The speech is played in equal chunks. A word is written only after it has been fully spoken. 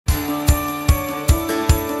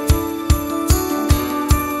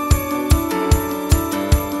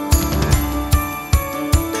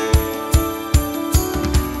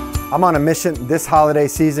I'm on a mission this holiday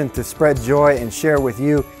season to spread joy and share with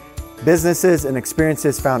you businesses and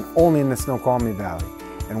experiences found only in the Snoqualmie Valley.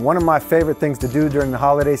 And one of my favorite things to do during the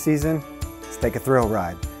holiday season is take a thrill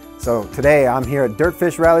ride. So today I'm here at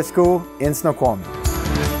DirtFish Rally School in Snoqualmie.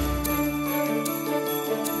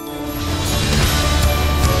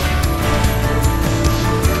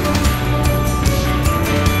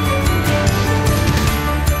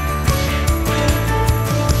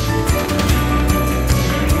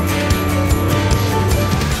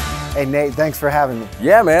 Hey Nate, thanks for having me.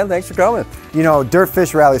 Yeah man, thanks for coming. You know,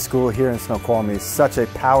 DirtFish Rally School here in Snoqualmie is such a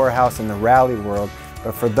powerhouse in the rally world,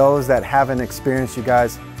 but for those that haven't experienced you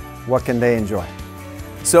guys, what can they enjoy?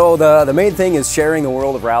 So the main thing is sharing the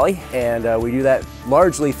world of rally, and we do that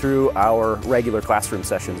largely through our regular classroom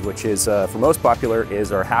sessions, which is, for most popular,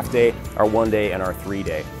 is our half day, our 1 day, and our 3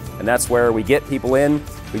 day. And that's where we get people in,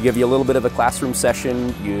 we give you a little bit of a classroom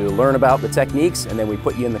session, you learn about the techniques, and then we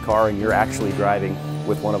put you in the car and you're actually driving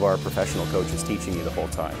with one of our professional coaches teaching you the whole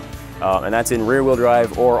time. And that's in rear-wheel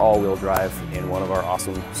drive or all-wheel drive in one of our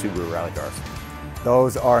awesome Subaru rally cars.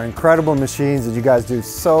 Those are incredible machines that you guys do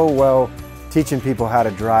so well teaching people how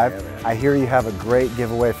to drive. Yeah, I hear you have a great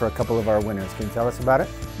giveaway for a couple of our winners. Can you tell us about it?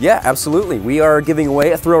 Yeah, absolutely. We are giving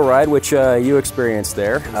away a thrill ride, which you experienced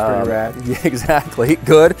there. It's pretty rad. Yeah, exactly.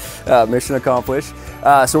 Good. Mission accomplished.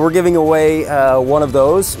 So we're giving away one of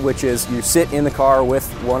those, which is you sit in the car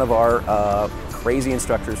with one of our crazy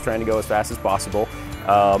instructors trying to go as fast as possible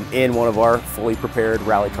in one of our fully prepared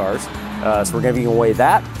rally cars. So we're giving away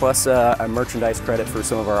that, plus a merchandise credit for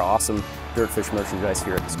some of our awesome DirtFish merchandise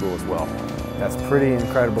here at the school as well. That's a pretty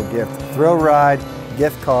incredible gift. Thrill ride,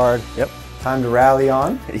 gift card. Yep. Time to rally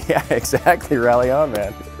on. Yeah, exactly. Rally on,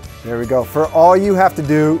 man. There we go. For all you have to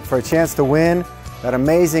do for a chance to win that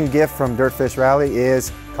amazing gift from DirtFish Rally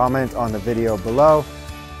is comment on the video below.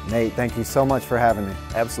 Nate, thank you so much for having me.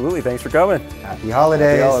 Absolutely. Thanks for coming. Happy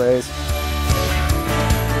holidays. Happy holidays.